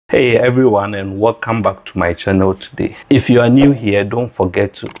Hey everyone, and welcome back to my channel today. If you are new here, don't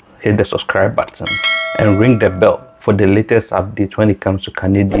forget to hit the subscribe button and ring the bell for the latest update when it comes to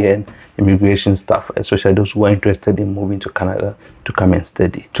Canadian immigration stuff, especially those who are interested in moving to Canada to come and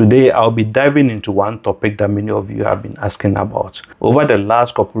study. Today I'll be diving into one topic that many of you have been asking about. Over the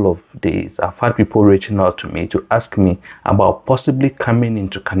last couple of days, I've had people reaching out to me to ask me about possibly coming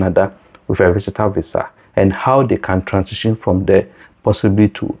into Canada with a visitor visa and how they can transition from there possibly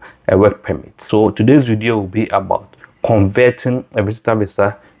to a work permit. So today's video will be about converting a visitor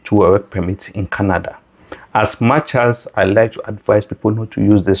visa to a work permit in Canada. As much as I like to advise people not to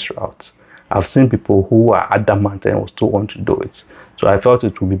use this route, I've seen people who are adamant and still want to do it. So I felt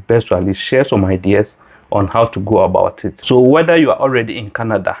it would be best to at least share some ideas on how to go about it. So whether you are already in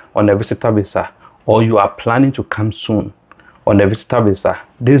Canada on a visitor visa or you are planning to come soon on a visitor visa,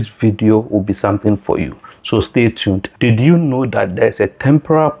 this video will be something for you. So stay tuned. Did you know that there's a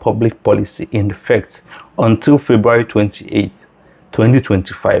temporary public policy in effect until February 28,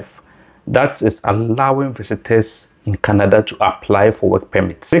 2025 that is allowing visitors in Canada to apply for work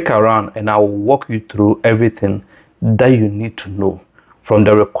permits? Stick around and I will walk you through everything that you need to know, from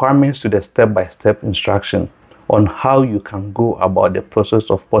the requirements to the step-by-step instruction on how you can go about the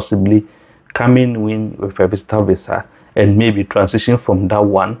process of possibly coming in with a visitor visa and maybe transition from that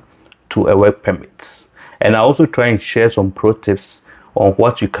one to a work permit. And I also try and share some pro tips on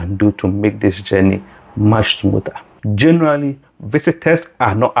what you can do to make this journey much smoother. Generally, visitors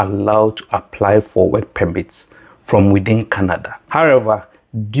are not allowed to apply for work permits from within Canada. However,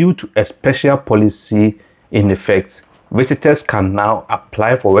 due to a special policy in effect, visitors can now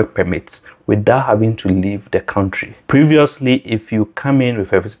apply for work permits without having to leave the country. Previously, if you come in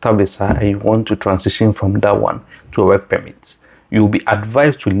with a visitor visa and you want to transition from that one to a work permit, you'll be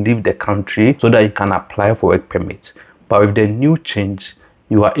advised to leave the country so that you can apply for work permit. But with the new change,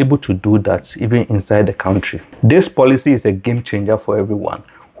 you are able to do that even inside the country. This policy is a game changer for everyone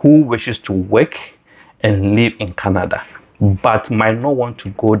who wishes to work and live in Canada, but might not want to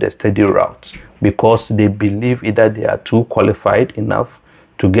go the study route because they believe either they are too qualified enough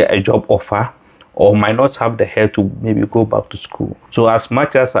to get a job offer or might not have the head to maybe go back to school. So as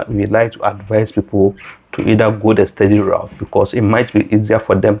much as we like to advise people to either go the study route because it might be easier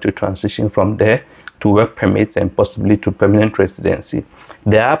for them to transition from there to work permits and possibly to permanent residency,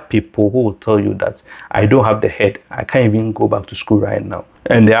 there are people who will tell you that I don't have the head, I can't even go back to school right now.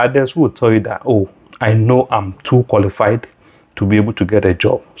 And there are others who will tell you that, oh, I know I'm too qualified to be able to get a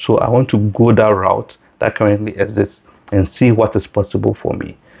job, so I want to go that route that currently exists and see what is possible for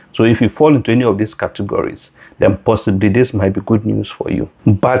me. So if you fall into any of these categories, then possibly this might be good news for you.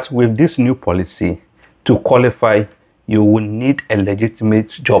 But with this new policy, to qualify, you will need a legitimate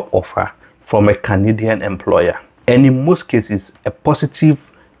job offer from a Canadian employer, and in most cases, a positive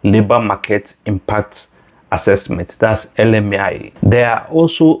labor market impact assessment, that's LMIA. There are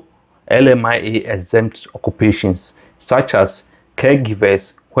also LMIA exempt occupations such as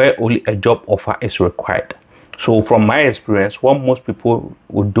caregivers where only a job offer is required. So from my experience, what most people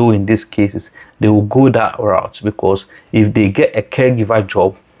would do in this case is they will go that route, because if they get a caregiver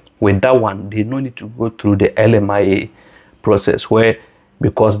job with that one, they don't need to go through the LMIA process, where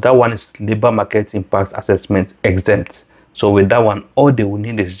because that one is labor market impact assessment exempt. So with that one, all they will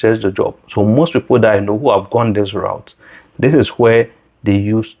need is just the job. So most people that I know who have gone this route, this is where they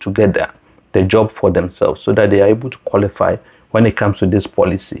use to get the job for themselves so that they are able to qualify when it comes to this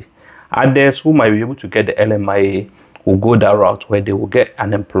policy. Others who might be able to get the LMIA will go that route where they will get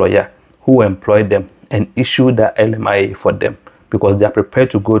an employer who will employ them and issue that LMIA for them because they are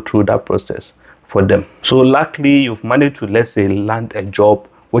prepared to go through that process for them. So luckily, you've managed to, let's say, land a job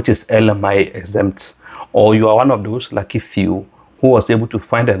which is LMIA exempt, or you are one of those lucky few who was able to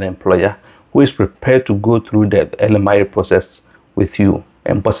find an employer who is prepared to go through the LMIA process with you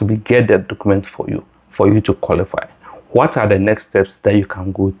and possibly get that document for you to qualify. What are the next steps that you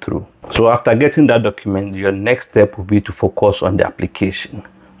can go through? So after getting that document, your next step will be to focus on the application.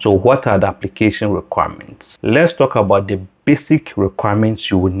 So what are the application requirements? Let's talk about the basic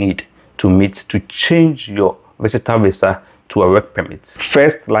requirements you will need to meet to change your visitor visa to a work permit.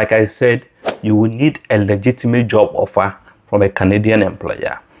 First, like I said, you will need a legitimate job offer from a Canadian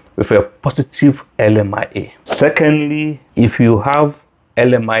employer with a positive LMIA. Secondly, if you have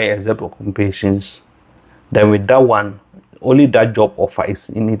LMIA exempt occupations, then with that one, only that job offer is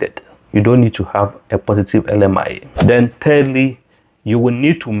needed. You don't need to have a positive LMIA. Then thirdly, you will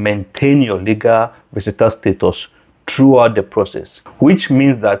need to maintain your legal visitor status throughout the process, which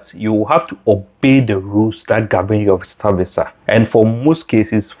means that you will have to obey the rules that govern your visitor visa. And for most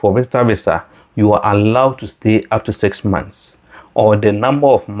cases, for visitor visa, you are allowed to stay up to 6 months. or the number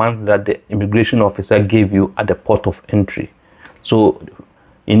of months that the immigration officer gave you at the port of entry. So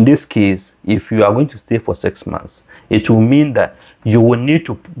in this case, if you are going to stay for 6 months, it will mean that you will need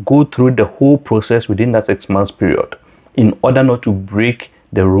to go through the whole process within that 6 months period in order not to break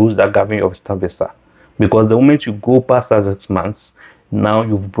the rules that govern your visitor visa. Because the moment you go past that 6 months, now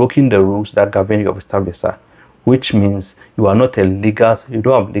you've broken the rules that govern your visitor visa, which means you are not you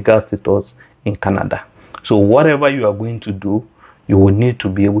don't have legal status in Canada. So whatever you are going to do, you will need to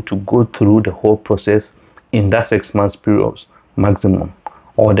be able to go through the whole process in that 6 months period maximum,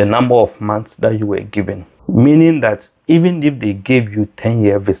 or the number of months that you were given. Meaning that even if they gave you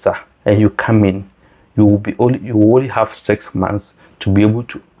 10-year visa and you come in, you will only have 6 months to be able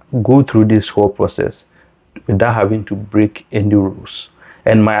to go through this whole process without having to break any rules.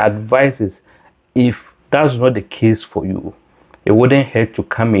 And my advice is, if that's not the case for you, it wouldn't hurt to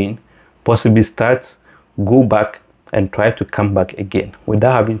come in, possibly start, go back, and try to come back again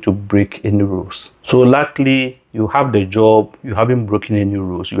without having to break any rules. So luckily, you have the job, you haven't broken any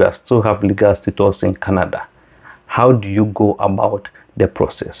rules, you still have legal status in Canada. How do you go about the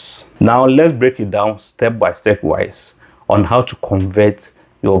process? Now let's break it down step by step wise on how to convert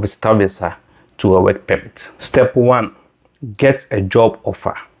your visitor visa to a work permit. Step 1, get a job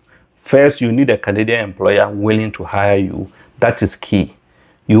offer. First, you need a Canadian employer willing to hire you. That is key.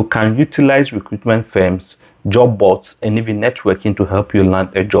 You can utilize recruitment firms, job boards, and even networking to help you land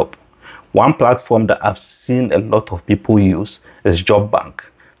a job. One platform that I've seen a lot of people use is Job Bank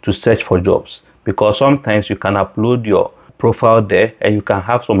to search for jobs, because sometimes you can upload your profile there and you can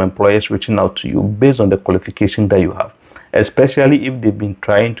have some employers reaching out to you based on the qualification that you have, especially if they've been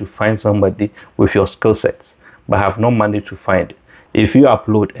trying to find somebody with your skill sets but have not managed to find it. If you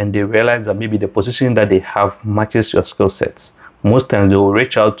upload and they realize that maybe the position that they have matches your skill sets, most times they will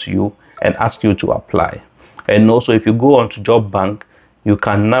reach out to you and ask you to apply. And also, if you go on to Job Bank, you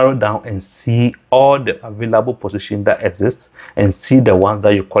can narrow down and see all the available positions that exist and see the ones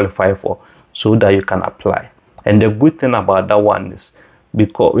that you qualify for so that you can apply. And the good thing about that one is,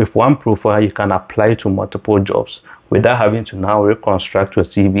 because with one profile you can apply to multiple jobs without having to now reconstruct your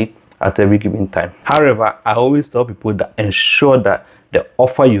CV at every given time. However, I always tell people that ensure that the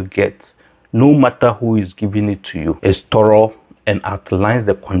offer you get, no matter who is giving it to you, is thorough and outlines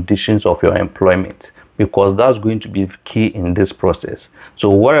the conditions of your employment, because that's going to be key in this process. So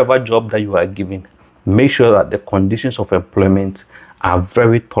whatever job that you are given, make sure that the conditions of employment are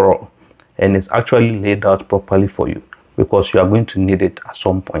very thorough and it's actually laid out properly for you, because you are going to need it at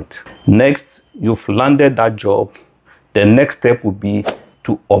some point. Next, you've landed that job. The next step would be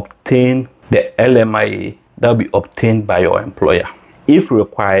to obtain the LMIA that will be obtained by your employer. If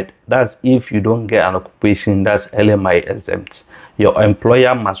required, that's if you don't get an occupation that's LMIA exempt, your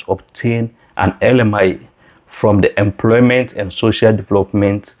employer must obtain an LMIA from the Employment and Social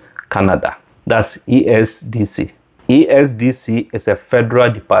Development Canada, that's ESDC. ESDC is a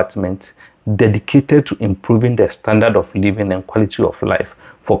federal department dedicated to improving the standard of living and quality of life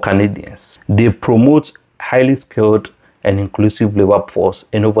for Canadians. They promote highly skilled and inclusive labor force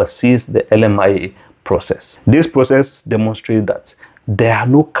and oversees the LMIA process. This process demonstrates that there are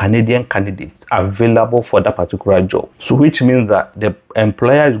no Canadian candidates available for that particular job. So which means that the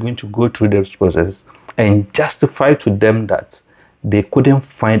employer is going to go through this process and justify to them that they couldn't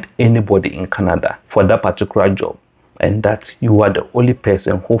find anybody in Canada for that particular job, and that you are the only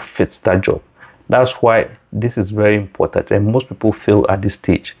person who fits that job. That's why this is very important, and most people fail at this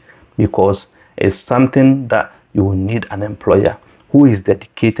stage, because it's something that you will need an employer who is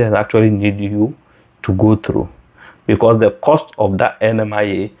dedicated and actually need you to go through, because the cost of that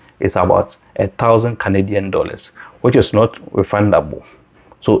NMIA is about 1,000 Canadian dollars, which is not refundable.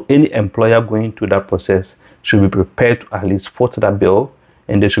 So any employer going through that process should be prepared to at least foot that bill,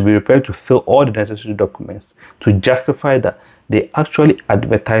 and they should be prepared to fill all the necessary documents to justify that they actually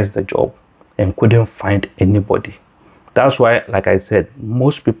advertised the job and couldn't find anybody. That's why, like I said,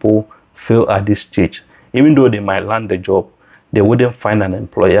 most people fail at this stage. Even though they might land the job, they wouldn't find an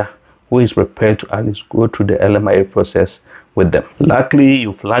employer who is prepared to at least go through the LMIA process with them. Luckily,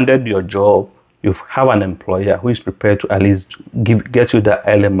 you've landed your job, you have an employer who is prepared to at least get you the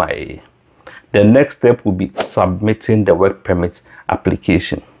LMIA. The next step will be submitting the work permit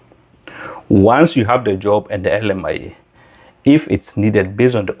application. Once you have the job and the LMIA, if it's needed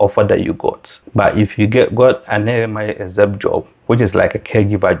based on the offer that you got, but if you got an LMIA exempt job, which is like a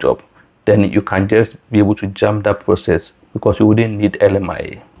caregiver job, then you can just be able to jump that process because you wouldn't need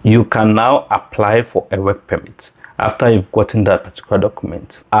LMIA. You can now apply for a work permit after you've gotten that particular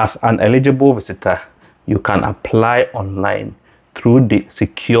document. As an eligible visitor, you can apply online through the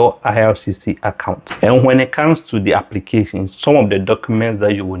secure IRCC account. And when it comes to the application, some of the documents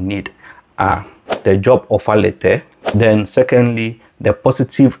that you will need are the job offer letter, then secondly, the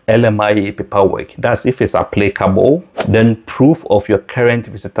positive LMIA paperwork, that's if it's applicable, then proof of your current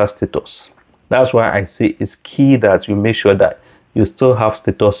visitor status. That's why I say it's key that you make sure that you still have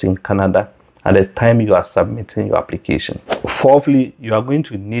status in Canada at the time you are submitting your application. Fourthly, you are going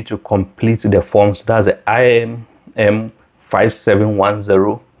to need to complete the forms, that's the IMM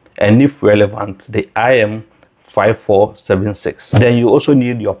 5710, and if relevant, the IM 5476. Then you also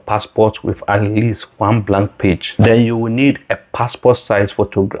need your passport with at least one blank page. Then you will need a passport size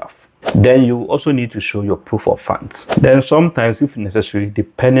photograph. Then you also need to show your proof of funds. Then sometimes, if necessary,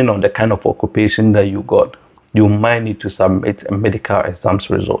 depending on the kind of occupation that you got, you might need to submit a medical exams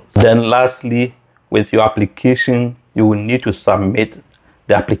result. Then lastly, with your application, you will need to submit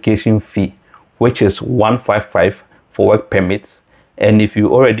the application fee, which is $155 for work permits. And if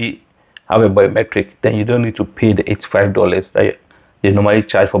you already have a biometric, then you don't need to pay the $85 that they normally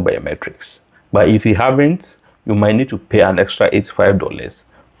charge for biometrics. But if you haven't, you might need to pay an extra $85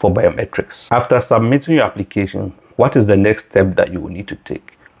 for biometrics. After submitting your application, what is the next step that you will need to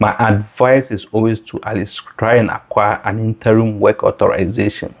take? My advice is always to at least try and acquire an interim work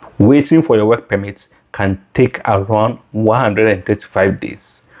authorization. Waiting for your work permits can take around 135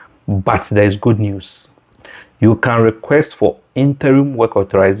 days. But there is good news. You can request for interim work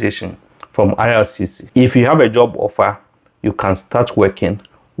authorization from IRCC. If you have a job offer, you can start working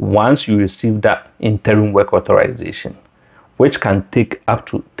once you receive that interim work authorization, which can take up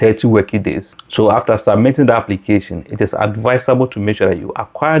to 30 working days. So after submitting the application, it is advisable to make sure that you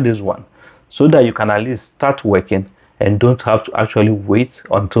acquire this one so that you can at least start working and don't have to actually wait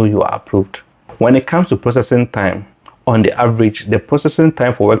until you are approved. When it comes to processing time, on the average, the processing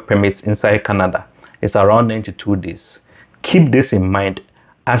time for work permits inside Canada is around 92 days. Keep this in mind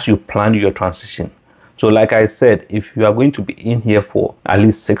as you plan your transition. So like I said, if you are going to be in here for at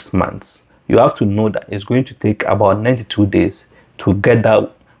least 6 months, you have to know that it's going to take about 92 days to get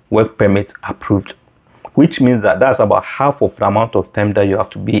that work permit approved, which means that that's about half of the amount of time that you have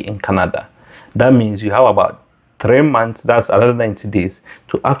to be in Canada. That means you have about 3 months, that's another 90 days,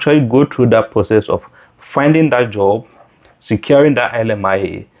 to actually go through that process of finding that job, securing that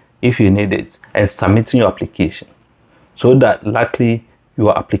LMIA if you need it, and submitting your application, so that likely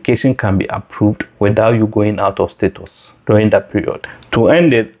your application can be approved without you going out of status during that period. To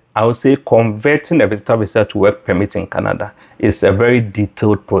end it, I would say converting a visitor visa to work permit in Canada is a very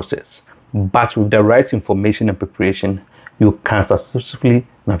detailed process, but with the right information and preparation, you can successfully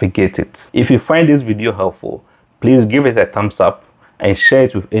navigate it. If you find this video helpful, please give it a thumbs up and share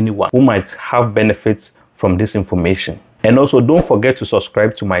it with anyone who might have benefits from this information. And also don't forget to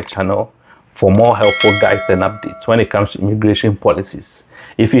subscribe to my channel for more helpful guides and updates when it comes to immigration policies.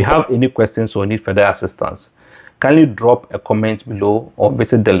 If you have any questions or need further assistance, kindly drop a comment below or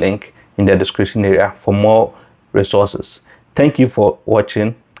visit the link in the description area for more resources. Thank you for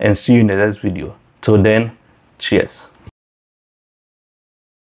watching and see you in the next video. Till then, cheers.